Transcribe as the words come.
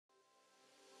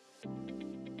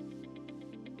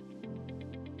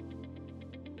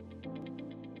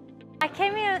I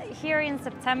came here in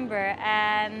September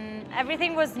and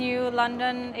everything was new.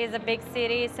 London is a big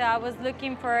city, so I was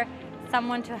looking for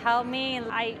someone to help me.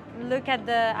 I look at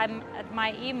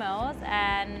my emails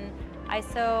and I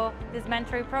saw this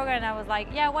mentoring program and I was like,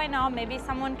 yeah, why not? Maybe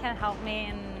someone can help me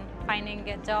in finding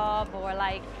a job or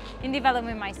like in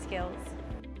developing my skills.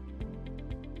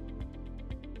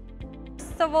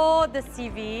 First of all, the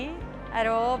CV at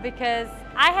all, because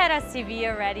I had a CV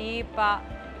already, but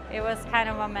it was kind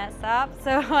of a mess up,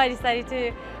 so I decided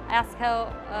to ask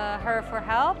her for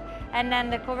help, and then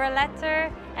the cover letter,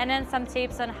 and then some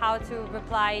tips on how to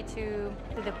reply to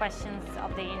the questions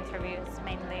of the interviews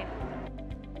mainly.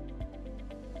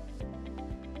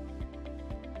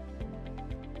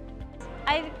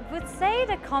 I would say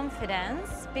the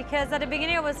confidence, because at the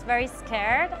beginning I was very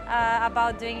scared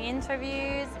about doing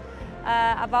interviews,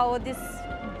 about this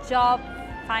job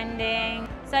finding.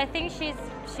 So I think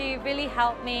she really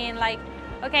helped me in like,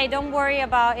 okay, don't worry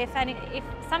about if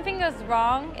something goes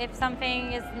wrong, if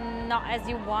something is not as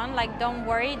you want, like don't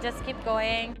worry, just keep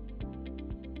going.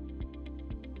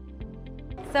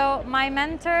 So my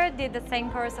mentor did the same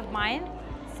course of mine.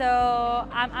 So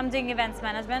I'm doing events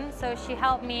management. So she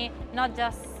helped me not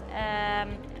just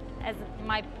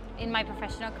in my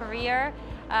professional career,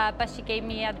 but she gave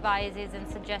me advices and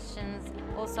suggestions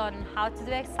also on how to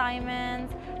do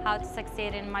assignments, how to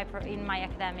succeed in my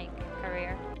academic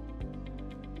career.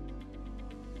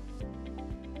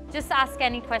 Just ask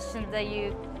any questions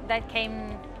that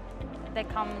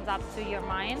comes up to your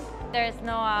mind. There's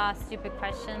no stupid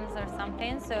questions or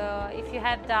something. So if you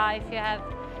have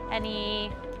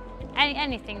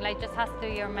anything, like just ask to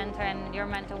your mentor, and your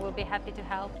mentor will be happy to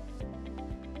help.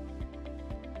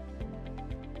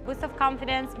 Boost of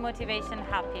confidence, motivation,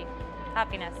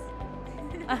 happiness.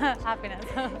 Happiness.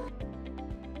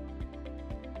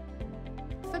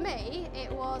 For me,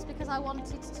 it was because I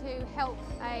wanted to help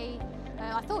I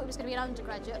thought it was going to be an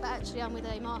undergraduate, but actually I'm with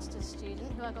a master's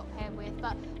student who I got paired with.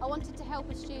 But I wanted to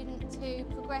help a student to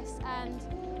progress and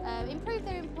improve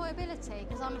their employability,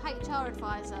 because I'm a HR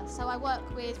advisor, so I work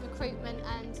with recruitment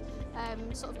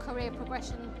and sort of career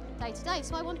progression day to day,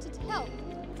 so I wanted to help.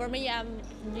 For me, I'm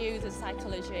new to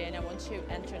psychology and I want to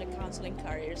enter the counselling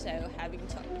career, so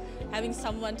having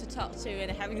someone to talk to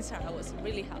and having Sarah was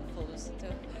really helpful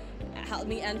to help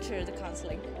me enter the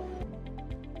counselling.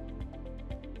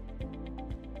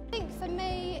 I think for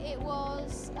me it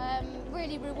was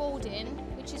really rewarding,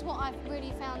 which is what I've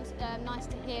really found nice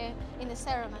to hear in the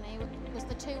ceremony, was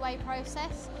the two-way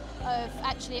process of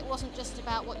actually it wasn't just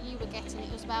about what you were getting,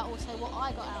 it was about also what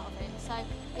I got out of it. So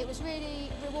it was really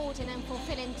rewarding and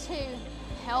fulfilling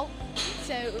to help.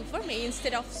 So for me,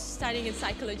 instead of studying in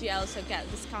psychology, I also get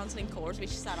this counselling course, which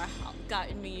Sarah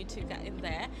guided me to get in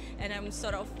there, and I'm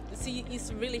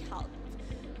it's really helped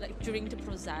like during the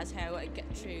process, how I get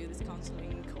through this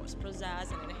counselling course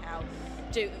process, and then how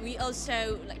we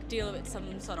also like deal with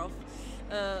some sort of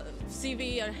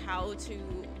CV on how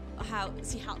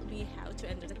she helped me how to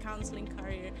enter the counselling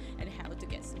career and how to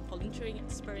get some volunteering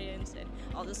experience and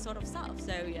all this sort of stuff.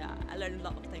 So yeah, I learned a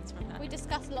lot of things from that. We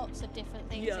discussed lots of different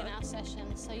things in our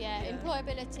sessions. So yeah,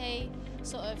 employability,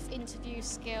 sort of interview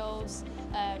skills,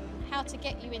 how to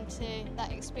get you into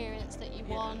that experience that you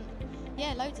want.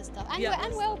 Yeah, loads of stuff.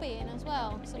 And well-being as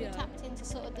well. So we tapped into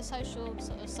sort of the social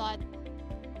sort of side.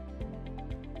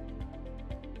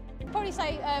 Probably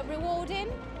say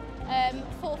rewarding,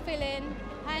 fulfilling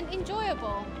and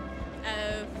enjoyable.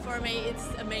 For me, it's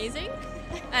amazing.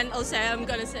 And also I'm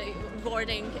going to say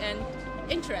rewarding and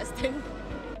interesting.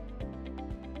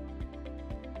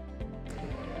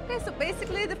 Okay, so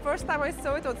basically the first time I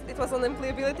saw it was on the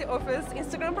employability of his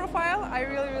Instagram profile. I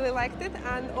really liked it,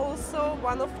 and also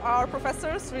one of our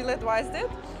professors really advised it.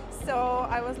 So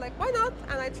I was like, why not?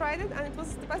 And I tried it, and it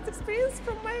was the best experience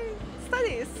from my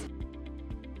studies.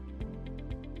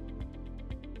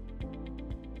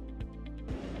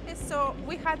 So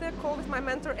we had a call with my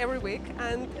mentor every week,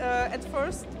 and at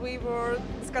first we were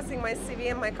discussing my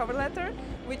CV and my cover letter,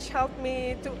 which helped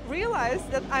me to realize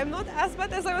that I'm not as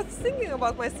bad as I was thinking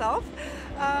about myself.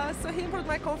 So he improved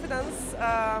my confidence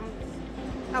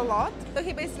a lot. So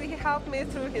he helped me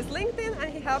through his LinkedIn, and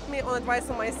he helped me on advice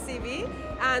on my CV.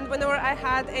 And whenever I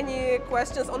had any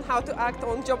questions on how to act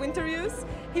on job interviews,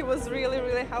 he was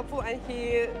really helpful, and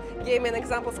he gave me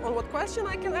examples on what question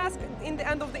I can ask in the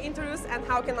end of the interviews and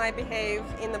how can I behave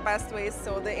in the best ways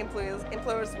so the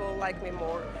employers will like me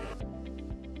more.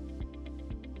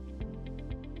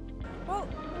 Well,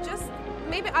 just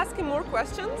maybe asking more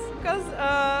questions, because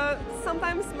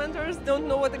sometimes mentors don't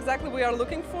know what exactly we are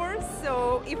looking for.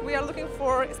 So if we are looking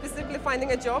for specifically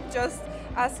finding a job, just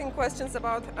asking questions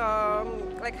about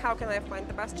like how can I find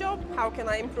the best job, how can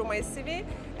I improve my CV,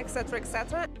 etc.,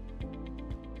 etc.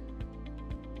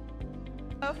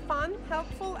 Fun,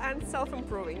 helpful, and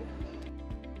self-improving.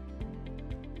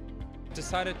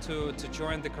 Decided to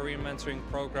join the career mentoring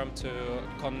program to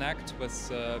connect with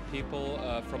people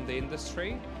from the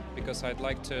industry, because I'd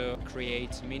like to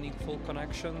create meaningful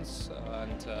connections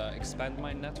and expand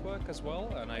my network as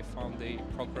well, and I found the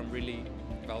program really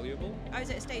valuable. I was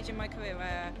at a stage in my career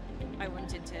where I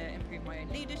wanted to improve my own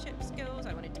leadership skills,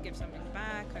 I wanted to give something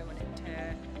back, I wanted to,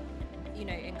 you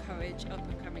know, encourage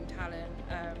up-and-coming talent,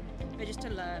 but just to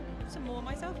learn some more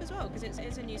myself as well, because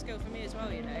it's a new skill for me as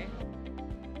well, you know.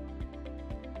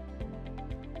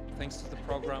 Thanks to the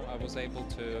program, I was able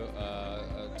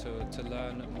to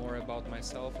learn more about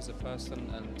myself as a person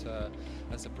and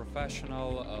as a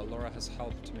professional. Laura has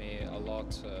helped me a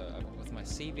lot with my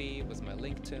CV, with my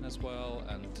LinkedIn as well,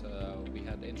 and we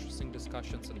had interesting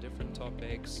discussions on different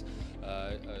topics.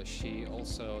 She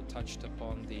also touched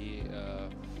upon the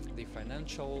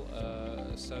financial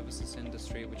services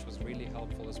industry, which was really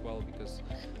helpful as well, because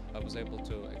I was able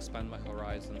to expand my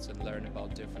horizons and learn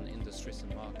about different industries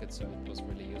and markets, so it was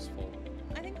really useful.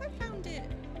 I think I found it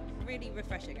really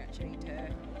refreshing actually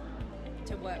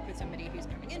to work with somebody who's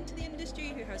coming into the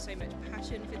industry, who has so much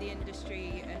passion for the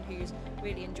industry and who's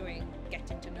really enjoying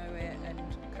getting to know it and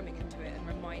coming into it and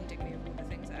reminding me of all the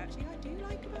things that actually I do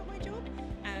like about my job,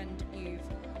 and you've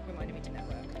reminded me to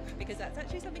network, because that's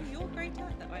actually something you're great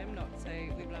at that I am not, so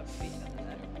we've loved each other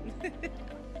there.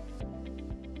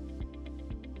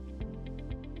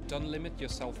 Don't limit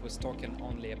yourself with talking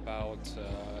only about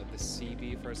the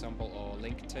CV, for example, or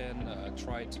LinkedIn.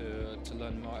 Try to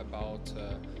learn more about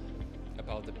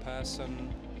the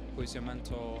person who is your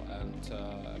mentor, and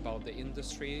about the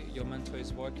industry your mentor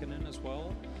is working in as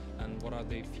well, and what are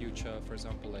the future, for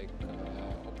example, like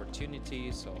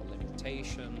opportunities or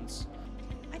limitations.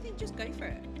 I think just go for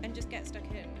it and just get stuck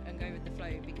in and go with the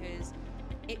flow, because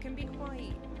it can be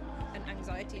quite an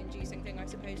anxiety-inducing thing, I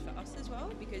suppose, for us as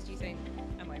well, because you think,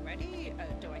 am I ready?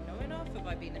 Do I know enough? Have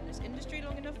I been in this industry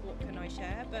long enough? What can I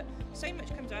share? But so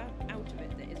much comes out of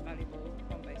it that is valuable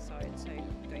on both sides, so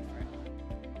go for it.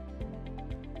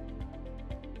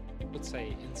 I would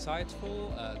say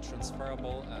insightful,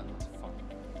 transferable, and fun.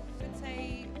 I would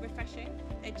say refreshing,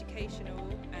 educational,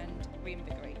 and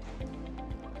reinvigorating.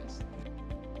 Nice.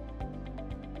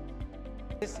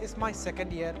 This is my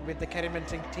second year with the career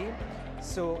mentoring team.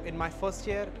 So in my first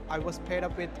year, I was paired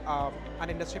up with an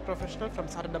industry professional from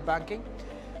Santander Banking,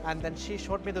 and then she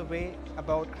showed me the way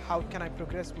about how can I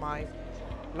progress my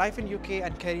life in UK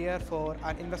and career for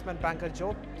an investment banker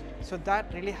job. So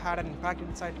that really had an impact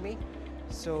inside me.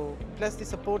 So plus the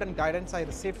support and guidance I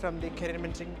received from the career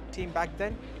mentoring team back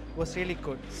then was really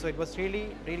good. So it was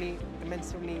really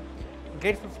immensely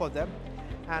grateful for them,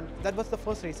 and that was the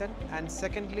first reason. And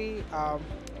secondly,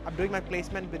 I'm doing my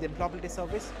placement with the employability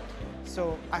service.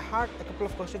 So I had a couple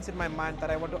of questions in my mind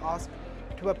that I want to ask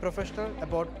to a professional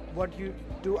about what you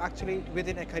do actually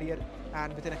within a career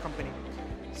and within a company.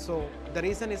 So the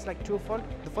reason is like twofold.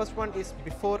 The first one is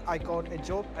before I got a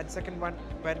job, and second one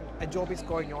when a job is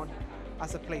going on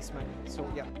as a placement. So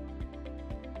yeah.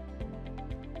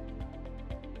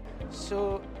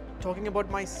 So talking about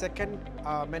my second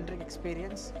mentoring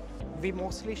experience, we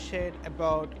mostly shared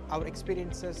about our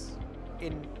experiences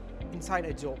inside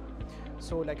a job.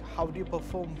 So like, how do you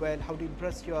perform well, how do you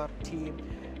impress your team,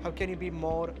 how can you be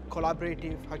more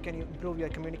collaborative, how can you improve your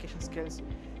communication skills,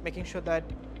 making sure that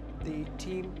the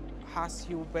team has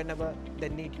you whenever they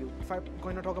need you. If I'm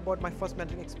going to talk about my first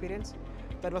mentoring experience,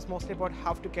 that was mostly about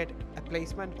how to get a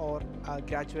placement or a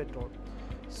graduate role.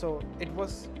 So it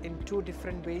was in two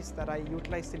different ways that I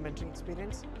utilized the mentoring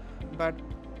experience, but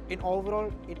in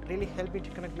overall it really helped me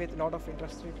to connect with a lot of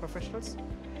industry professionals.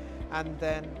 And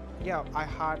then yeah, I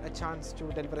had a chance to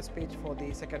deliver a speech for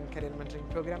the second career mentoring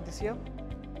program this year.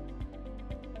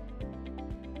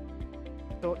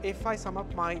 So if I sum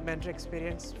up my mentoring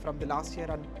experience from the last year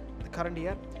and the current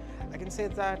year, I can say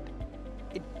that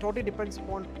it totally depends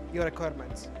upon your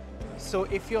requirements. So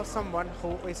if you're someone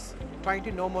who is trying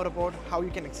to know more about how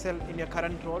you can excel in your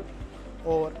current role,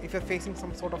 or if you're facing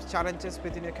some sort of challenges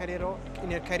within your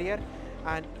career,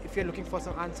 and if you're looking for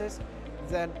some answers,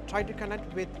 then try to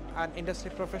connect with an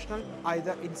industry professional,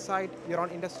 either inside your own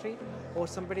industry or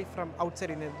somebody from outside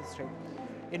in the industry.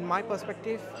 In my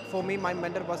perspective, for me, my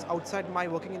mentor was outside my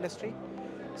working industry.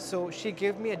 So she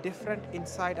gave me a different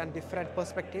insight and different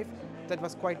perspective that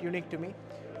was quite unique to me.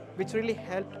 which really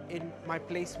helped in my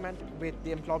placement with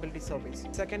the employability surveys.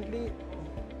 Secondly,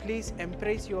 please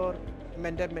embrace your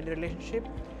mentor-mentee relationship.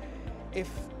 If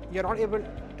you're not able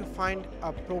to find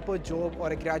a proper job or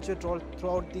a graduate role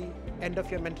throughout the end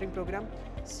of your mentoring program,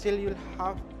 still you'll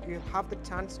have the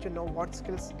chance to know what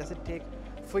skills does it take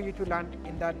for you to land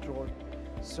in that role.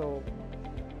 So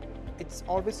it's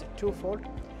always twofold.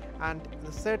 And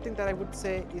the third thing that I would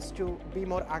say is to be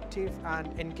more active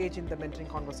and engage in the mentoring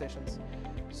conversations.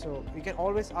 So you can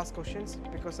always ask questions,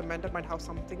 because the mentor might have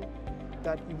something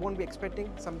that you won't be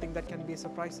expecting, something that can be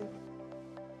surprising.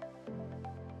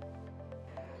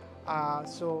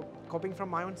 So copying from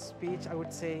my own speech, I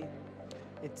would say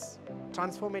it's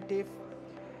transformative,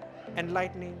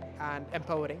 enlightening and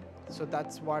empowering. So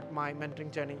that's what my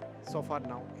mentoring journey so far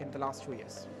now in the last 2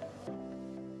 years.